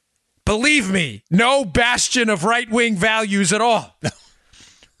 Believe me, no bastion of right-wing values at all.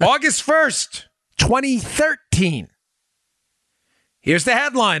 August 1st, 2013. Here's the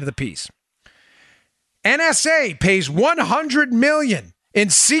headline of the piece. NSA pays $100 million in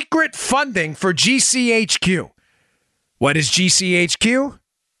secret funding for GCHQ. What is GCHQ?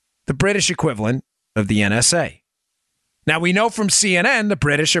 The British equivalent of the NSA. Now, we know from CNN the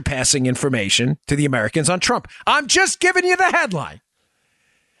British are passing information to the Americans on Trump. I'm just giving you the headline.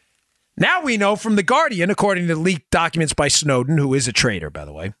 Now we know from The Guardian, according to leaked documents by Snowden, who is a traitor, by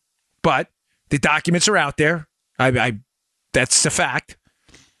the way, but the documents are out there. That's the fact.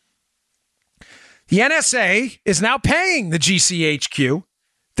 The NSA is now paying the GCHQ,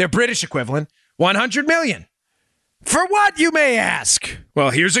 their British equivalent, $100 million. For what, you may ask?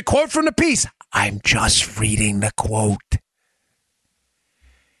 Well, here's a quote from the piece. I'm just reading the quote.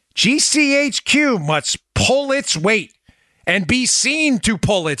 GCHQ must pull its weight and be seen to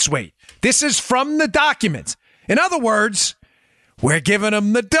pull its weight. This is from the documents. In other words, we're giving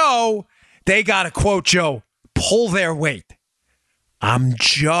them the dough. They got to, quote Joe, pull their weight. I'm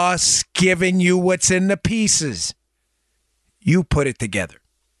just giving you what's in the pieces. You put it together.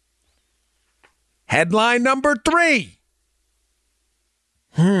 Headline number 3.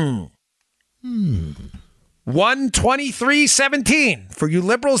 1/23/17. For you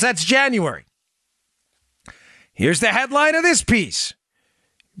liberals, that's January. Here's the headline of this piece.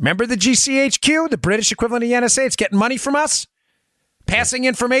 Remember the GCHQ, the British equivalent of the NSA? It's getting money from us, passing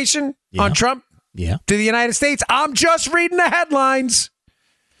information on Trump to the United States. I'm just reading the headlines.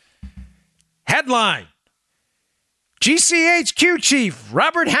 Headline. GCHQ chief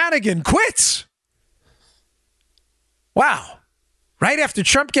Robert Hannigan quits. Wow. Right after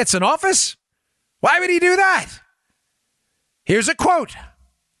Trump gets in office? Why would he do that? Here's a quote.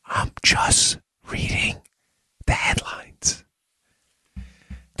 I'm just reading the headlines.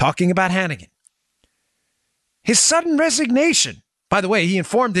 Talking about Hannigan. His sudden resignation, by the way, he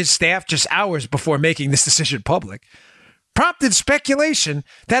informed his staff just hours before making this decision public, prompted speculation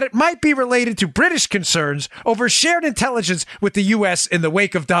that it might be related to British concerns over shared intelligence with the U.S. in the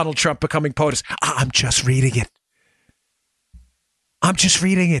wake of Donald Trump becoming POTUS. I'm just reading it. I'm just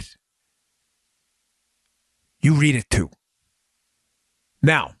reading it. You read it too.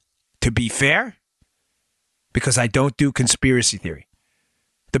 Now, to be fair, because I don't do conspiracy theory,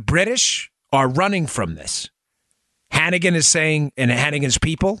 the British are running from this. Hannigan is saying, and Hannigan's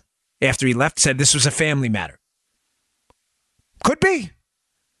people, after he left, said this was a family matter. Could be.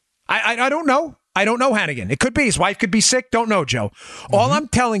 I don't know. I don't know Hannigan. It could be. His wife could be sick. Don't know, Joe. All I'm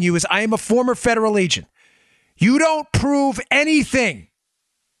telling you is I am a former federal agent. You don't prove anything.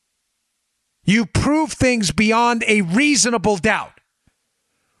 You prove things beyond a reasonable doubt.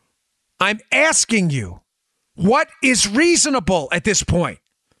 I'm asking you, what is reasonable at this point?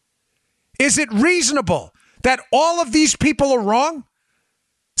 Is it reasonable that all of these people are wrong?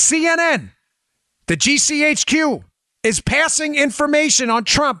 CNN, the GCHQ, is passing information on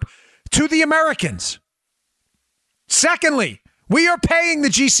Trump to the Americans. Secondly, we are paying the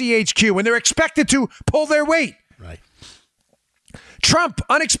GCHQ and they're expected to pull their weight. Right. Trump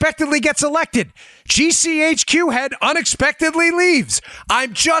unexpectedly gets elected. GCHQ head unexpectedly leaves.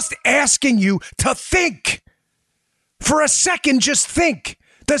 I'm just asking you to think. For a second, just think.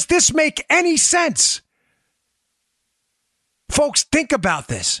 Does this make any sense? Folks, think about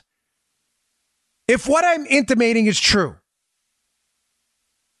this. If what I'm intimating is true,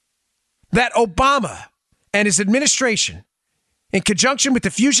 that Obama and his administration, in conjunction with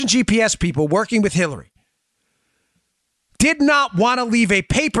the Fusion GPS people working with Hillary, did not want to leave a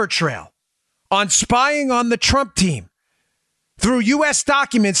paper trail on spying on the Trump team through U.S.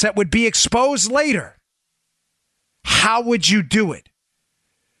 documents that would be exposed later, how would you do it?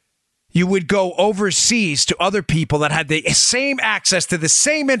 You would go overseas to other people that had the same access to the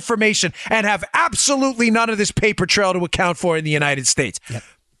same information and have absolutely none of this paper trail to account for in the United States. Yep.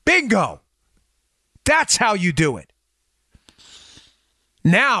 Bingo. That's how you do it.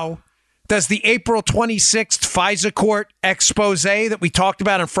 Now, does the April 26th FISA court expose that we talked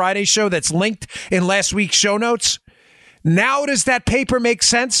about on Friday's show that's linked in last week's show notes? Now does that paper make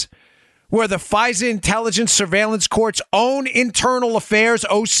sense? Where the FISA Intelligence Surveillance Court's own internal affairs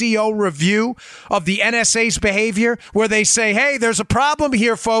OCO review of the NSA's behavior, where they say, hey, there's a problem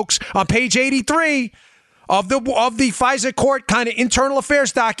here, folks, on page 83 of the FISA court kind of internal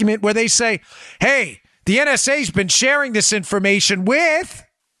affairs document, where they say, hey, the NSA's been sharing this information with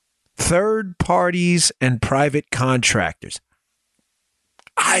third parties and private contractors.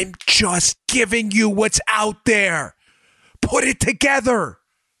 I'm just giving you what's out there. Put it together.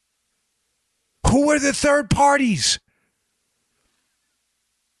 Who are the third parties?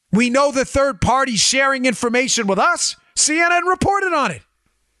 We know the third parties sharing information with us. CNN reported on it.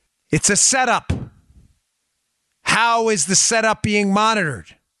 It's a setup. How is the setup being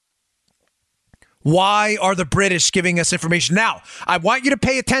monitored? Why are the British giving us information? Now, I want you to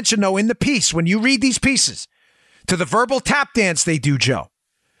pay attention, though, in the piece, when you read these pieces, to the verbal tap dance they do, Joe.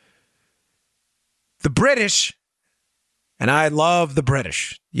 The British, and I love the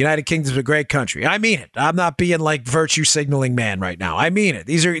British. The United Kingdom's a great country. I mean it. I'm not being like virtue signaling man right now. I mean it.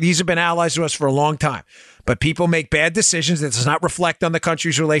 These have been allies to us for a long time. But people make bad decisions. That does not reflect on the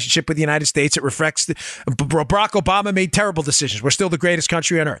country's relationship with the United States. It reflects Barack Obama made terrible decisions. We're still the greatest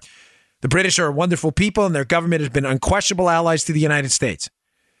country on earth. The British are wonderful people, and their government has been unquestionable allies to the United States.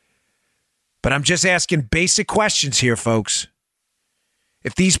 But I'm just asking basic questions here, folks.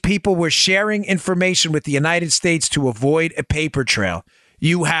 If these people were sharing information with the United States to avoid a paper trail,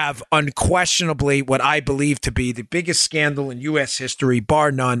 you have unquestionably what I believe to be the biggest scandal in U.S. history,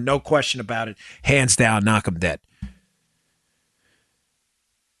 bar none, no question about it. Hands down, knock them dead.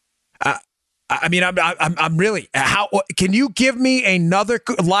 I mean, I'm really. How can you give me another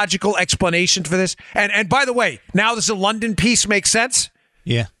logical explanation for this? And by the way, now this a London piece makes sense.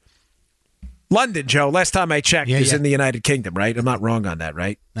 Yeah. London, Joe, last time I checked, is in the United Kingdom, right? I'm not wrong on that,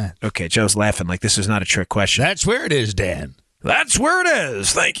 right? Okay, Joe's laughing like this is not a trick question. That's where it is, Dan. That's where it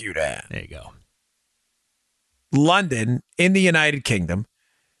is. Thank you, Dan. There you go. London, in the United Kingdom,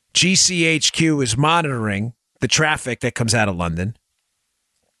 GCHQ is monitoring the traffic that comes out of London.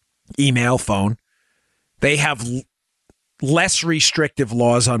 Email, phone. They have less restrictive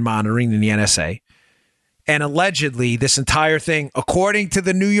laws on monitoring than the NSA. And allegedly, this entire thing, according to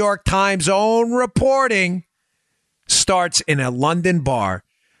the New York Times' own reporting, starts in a London bar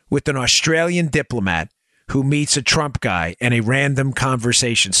with an Australian diplomat who meets a Trump guy, and a random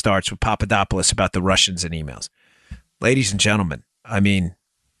conversation starts with Papadopoulos about the Russians and emails. Ladies and gentlemen, I mean,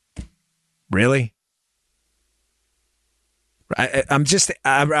 really? I'm just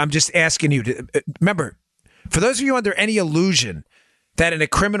asking you to remember, for those of you under any illusion that in a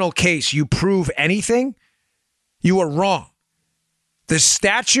criminal case you prove anything, you are wrong. The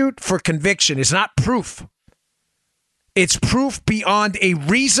statute for conviction is not proof. It's proof beyond a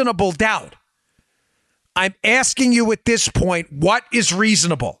reasonable doubt. I'm asking you at this point, what is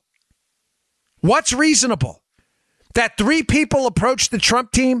reasonable? What's reasonable? that 3 people approached the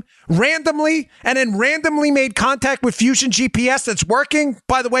Trump team randomly and then randomly made contact with Fusion GPS that's working,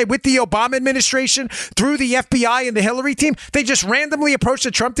 by the way, with the Obama administration through the FBI and the Hillary team? They just randomly approached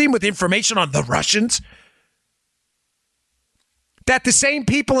the Trump team with information on the Russians? That the same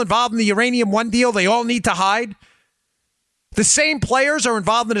people involved in the Uranium One deal, they all need to hide? The same players are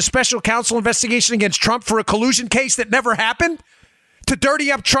involved in a special counsel investigation against Trump for a collusion case that never happened? To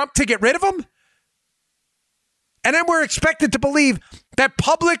dirty up Trump to get rid of him? And then we're expected to believe that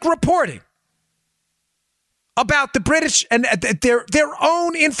public reporting about the British and their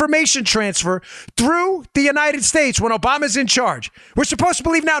own information transfer through the United States when Obama's in charge. We're supposed to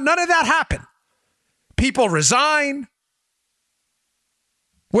believe now none of that happened. People resign.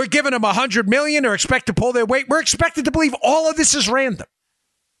 We're giving them $100 million or expect to pull their weight. We're expected to believe all of this is random.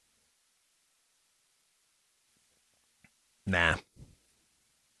 Nah.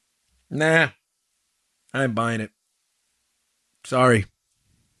 I ain't buying it. Sorry.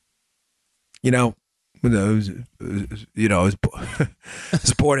 I was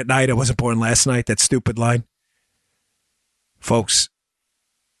born at night. I wasn't born last night. That stupid line. Folks,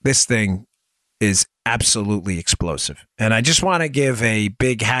 this thing is absolutely explosive. And I just want to give a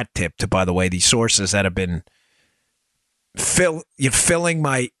big hat tip to, by the way, these sources that have been filling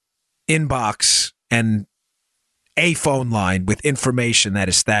my inbox and a phone line with information that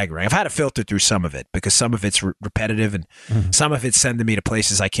is staggering. I've had to filter through some of it because some of it's repetitive and some of it's sending me to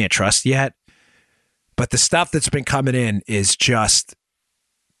places I can't trust yet. But the stuff that's been coming in is just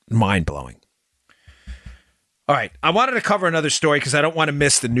mind-blowing. All right. I wanted to cover another story because I don't want to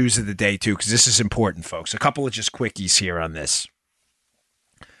miss the news of the day, too, because this is important, folks. A couple of just quickies here on this.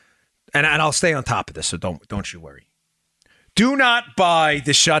 And I'll stay on top of this, so don't you worry. Do not buy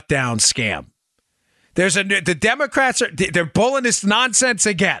the shutdown scam. The Democrats they're pulling this nonsense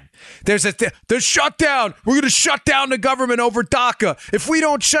again. There's shutdown. We're going to shut down the government over DACA. If we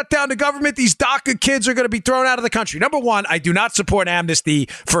don't shut down the government, these DACA kids are going to be thrown out of the country. Number one, I do not support amnesty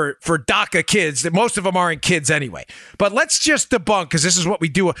for DACA kids. Most of them aren't kids anyway. But let's just debunk, because this is what we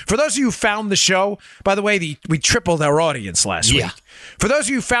do. For those of you who found the show, by the way, we tripled our audience last week. For those of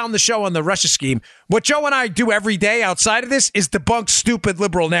you who found the show on the Russia scheme, what Joe and I do every day outside of this is debunk stupid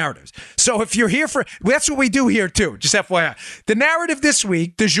liberal narratives. So if you're here that's what we do here too, just FYI. The narrative this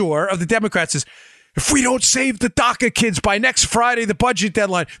week, du jour, of the Democrats is, if we don't save the DACA kids by next Friday, the budget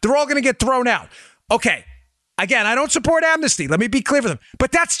deadline, they're all going to get thrown out. Okay, again, I don't support amnesty. Let me be clear for them.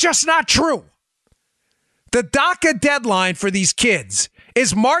 But that's just not true. The DACA deadline for these kids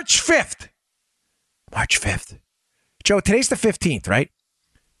is March 5th. March 5th. Joe, today's the 15th, right?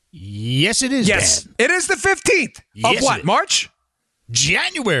 Yes, it is. Yes, Dad. it is the 15th of what? March?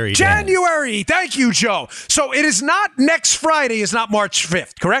 January. January. Thank you, Joe. So it is not next Friday, is not March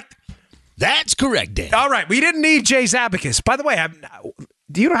 5th, correct? That's correct, Dan. All right. We didn't need Jay's abacus. By the way,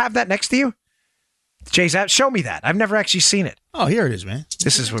 do you have that next to you? Jay's abacus. Show me that. I've never actually seen it. Oh, here it is, man.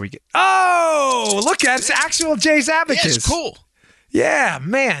 This is where we get. Oh, look at it. It's actual Jay's abacus. Yeah, it's cool. Yeah,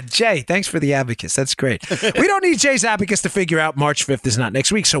 man. Jay, thanks for the abacus. That's great. We don't need Jay's abacus to figure out March 5th is not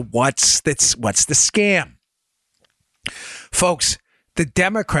next week. So what's the scam? Folks, the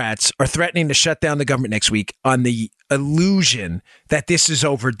Democrats are threatening to shut down the government next week on the illusion that this is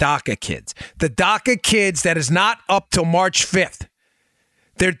over DACA kids. The DACA kids that is not up till March 5th.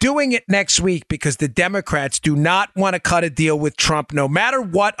 They're doing it next week because the Democrats do not want to cut a deal with Trump no matter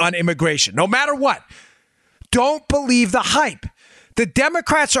what on immigration. No matter what. Don't believe the hype. The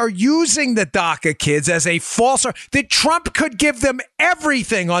Democrats are using the DACA kids as a false that Trump could give them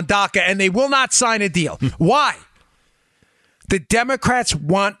everything on DACA and they will not sign a deal. Why? The Democrats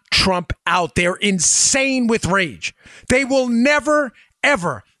want Trump out. They're insane with rage. They will never,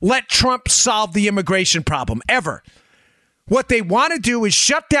 ever let Trump solve the immigration problem, ever. What they want to do is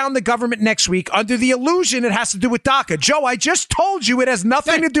shut down the government next week under the illusion it has to do with DACA. Joe, I just told you it has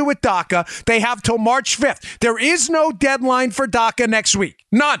nothing to do with DACA. They have till March 5th. There is no deadline for DACA next week.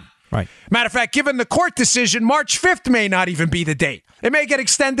 None. Right. Matter of fact, given the court decision, March 5th may not even be the date. It may get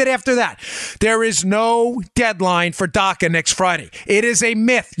extended after that. There is no deadline for DACA next Friday. It is a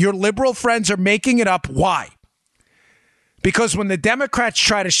myth. Your liberal friends are making it up. Why? Because when the Democrats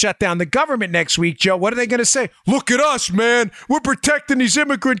try to shut down the government next week, Joe, what are they going to say? Look at us, man. We're protecting these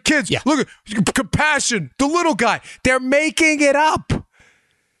immigrant kids. Yeah. Look at compassion, the little guy. They're making it up.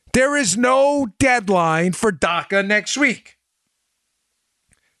 There is no deadline for DACA next week.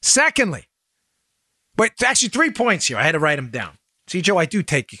 Secondly, but actually 3 points here. I had to write them down. See, Joe, I do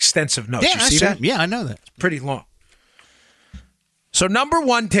take extensive notes. Yeah, you see that? Yeah, I know that. It's pretty long. So number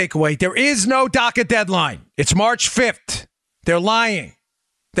one takeaway, there is no DACA deadline. It's March 5th. They're lying.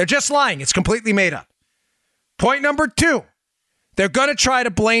 They're just lying. It's completely made up. Point number 2, they're going to try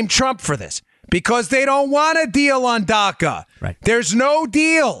to blame Trump for this because they don't want a deal on DACA. Right. There's no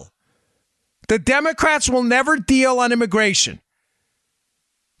deal. The Democrats will never deal on immigration.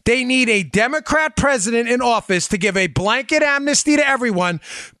 They need a Democrat president in office to give a blanket amnesty to everyone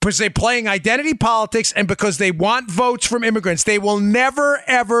because they're playing identity politics and because they want votes from immigrants. They will never,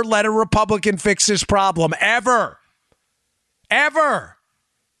 ever let a Republican fix this problem. Ever. Ever.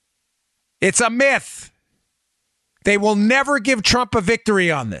 It's a myth. They will never give Trump a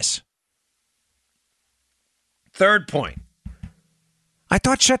victory on this. Third point. I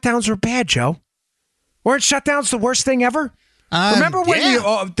thought shutdowns were bad, Joe. Weren't shutdowns the worst thing ever? Remember when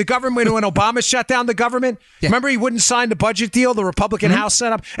the government, when Obama shut down the government? Yeah. Remember he wouldn't sign the budget deal the Republican House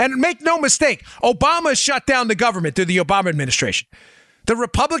set up? And make no mistake, Obama shut down the government through the Obama administration. The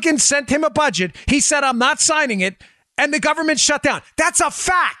Republicans sent him a budget. He said, I'm not signing it. And the government shut down. That's a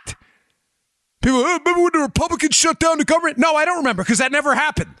fact. People, remember when the Republicans shut down the government? No, I don't remember because that never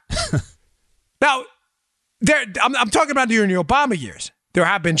happened. Now, I'm talking about during the Obama years. There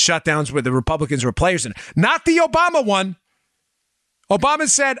have been shutdowns where the Republicans were players in it. Not the Obama one. Obama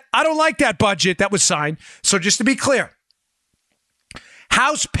said, I don't like that budget that was signed. So just to be clear,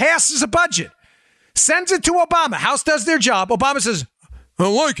 House passes a budget, sends it to Obama. House does their job. Obama says, I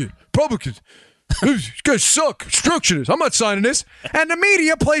don't like it. Republicans, you guys suck. Obstructionists. I'm not signing this. And the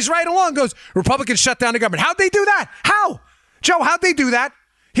media plays right along, goes, Republicans shut down the government. How'd they do that? How? Joe, how'd they do that?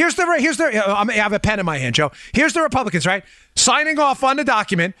 Here's the I have a pen in my hand, Joe. Here's the Republicans, right? Signing off on the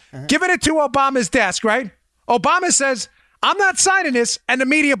document, giving it to Obama's desk, right? Obama says, I'm not signing this, and the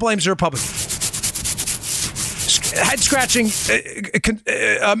media blames the Republicans. Head scratching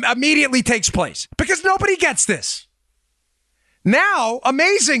immediately takes place because nobody gets this. Now,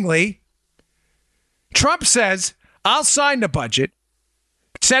 amazingly, Trump says, I'll sign the budget.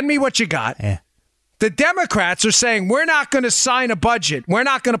 Send me what you got. Yeah. The Democrats are saying, we're not going to sign a budget. We're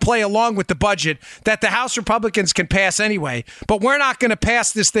not going to play along with the budget that the House Republicans can pass anyway, but we're not going to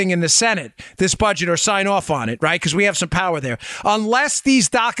pass this thing in the Senate, this budget, or sign off on it, right? Because we have some power there. Unless these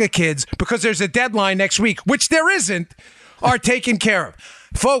DACA kids, because there's a deadline next week, which there isn't, are taken care of.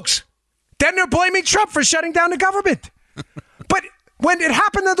 Folks, then they're blaming Trump for shutting down the government. But when it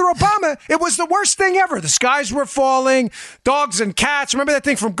happened under Obama, it was the worst thing ever. The skies were falling, dogs and cats. Remember that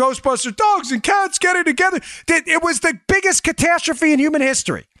thing from Ghostbusters? Dogs and cats getting together. It was the biggest catastrophe in human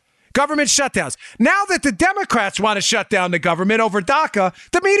history. Government shutdowns. Now that the Democrats want to shut down the government over DACA,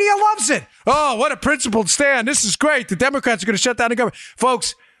 the media loves it. Oh, what a principled stand. This is great. The Democrats are going to shut down the government.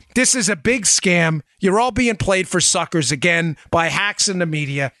 Folks, this is a big scam. You're all being played for suckers again by hacks in the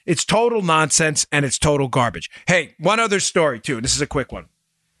media. It's total nonsense and it's total garbage. Hey, one other story too. And this is a quick one.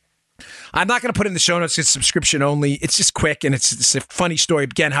 I'm not going to put in the show notes. It's subscription only. It's just quick and it's a funny story.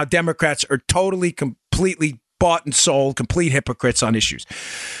 Again, how Democrats are totally, completely bought and sold, complete hypocrites on issues.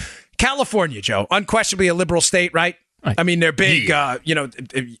 California, Joe, unquestionably a liberal state, right? Right. I mean, they're big,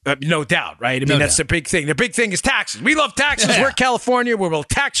 no doubt, right? I mean, that's the big thing. The big thing is taxes. We love taxes. Yeah. We're California. We will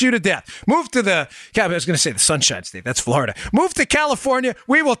tax you to death. Move to I was going to say the Sunshine State. That's Florida. Move to California.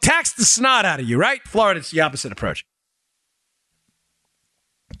 We will tax the snot out of you, right? Florida's the opposite approach.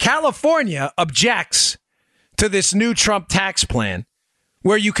 California objects to this new Trump tax plan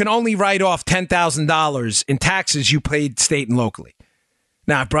where you can only write off $10,000 in taxes you paid state and locally.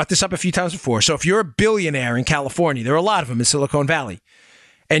 Now, I've brought this up a few times before. So if you're a billionaire in California, there are a lot of them in Silicon Valley,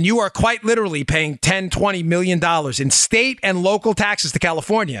 and you are quite literally paying $10, $20 million in state and local taxes to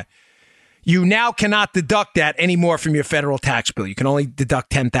California, you now cannot deduct that anymore from your federal tax bill. You can only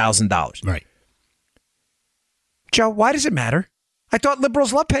deduct $10,000. Right. Joe, why does it matter? I thought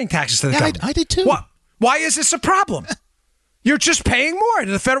liberals love paying taxes to the government. I did too. Why is this a problem? You're just paying more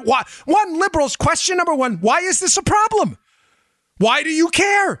to the federal. Liberals, question number one, why is this a problem? Why do you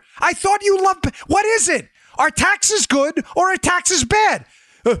care? I thought you loved... What is it? Are taxes good or are taxes bad?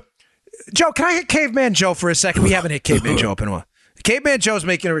 Joe, can I hit Caveman Joe for a second? We haven't hit Caveman Joe up in a while. Caveman Joe's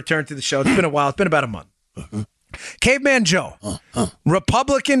making a return to the show. It's been a while. It's been about a month. Caveman Joe,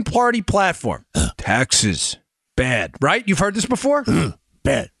 Republican Party platform. Taxes, bad, right? You've heard this before?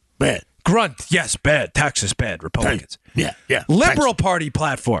 Bad. Grunt, yes, bad. Taxes, bad. Republicans. Yeah. Liberal Party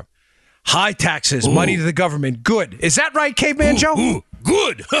platform. High taxes, money to the government, good. Is that right, Caveman Joe?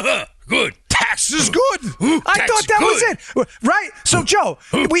 Good. Good. Taxes, good. I thought that was it. Right? So, Joe,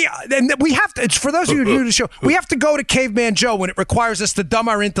 we have to, for those of you who are new to the show, we have to go to Caveman Joe when it requires us to dumb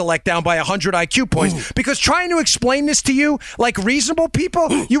our intellect down by 100 IQ points. Because trying to explain this to you like reasonable people,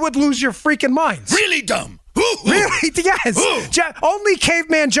 you would lose your freaking minds. Really dumb. Really? Yes. Only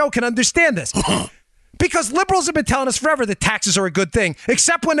Caveman Joe can understand this. Because liberals have been telling us forever that taxes are a good thing,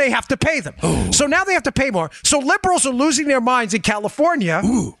 except when they have to pay them. So now they have to pay more. So liberals are losing their minds in California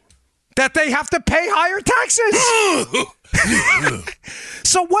that they have to pay higher taxes.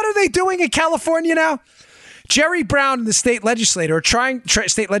 So what are they doing in California now? Jerry Brown and the state legislature are trying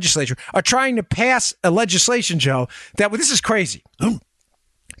to pass a legislation, Joe, this is crazy,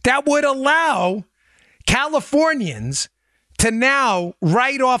 that would allow Californians to now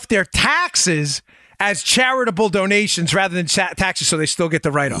write off their taxes as charitable donations rather than taxes, so they still get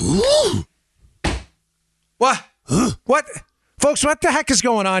the write-off. What? What? Folks, what the heck is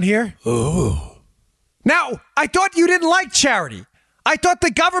going on here? Now, I thought you didn't like charity. I thought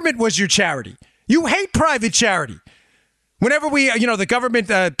the government was your charity. You hate private charity. Whenever the government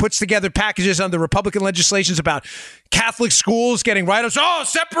puts together packages on the Republican legislations about Catholic schools getting write-ups,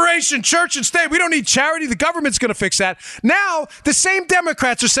 separation, church and state, we don't need charity, the government's going to fix that. Now, the same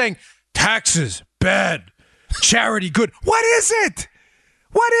Democrats are saying, taxes, bad, charity, good. What is it?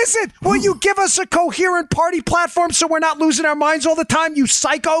 What is it? Will you give us a coherent party platform so we're not losing our minds all the time, you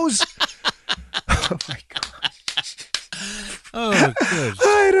psychos? Oh, my God. Oh, good.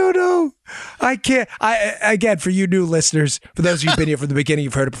 I don't know. I can't. Again, for you new listeners, for those of you who've been here from the beginning,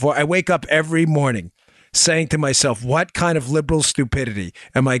 you've heard it before. I wake up every morning saying to myself, what kind of liberal stupidity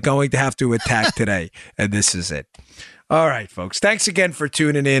am I going to have to attack today? And this is it. All right, folks. Thanks again for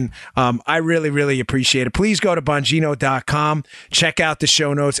tuning in. I really, really appreciate it. Please go to Bongino.com, check out the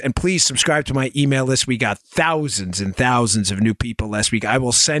show notes, and please subscribe to my email list. We got thousands and thousands of new people last week. I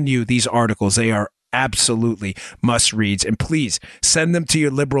will send you these articles. They are absolutely must reads, and please send them to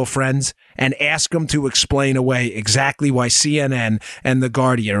your liberal friends and ask them to explain away exactly why CNN and The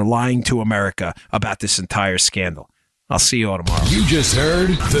Guardian are lying to America about this entire scandal. I'll see you all tomorrow. You just heard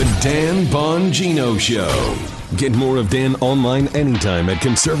The Dan Bongino Show. Get more of Dan online anytime at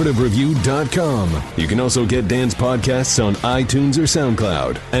conservativereview.com. You can also get Dan's podcasts on iTunes or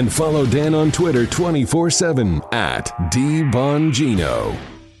SoundCloud. And follow Dan on Twitter 24/7 at DBongino.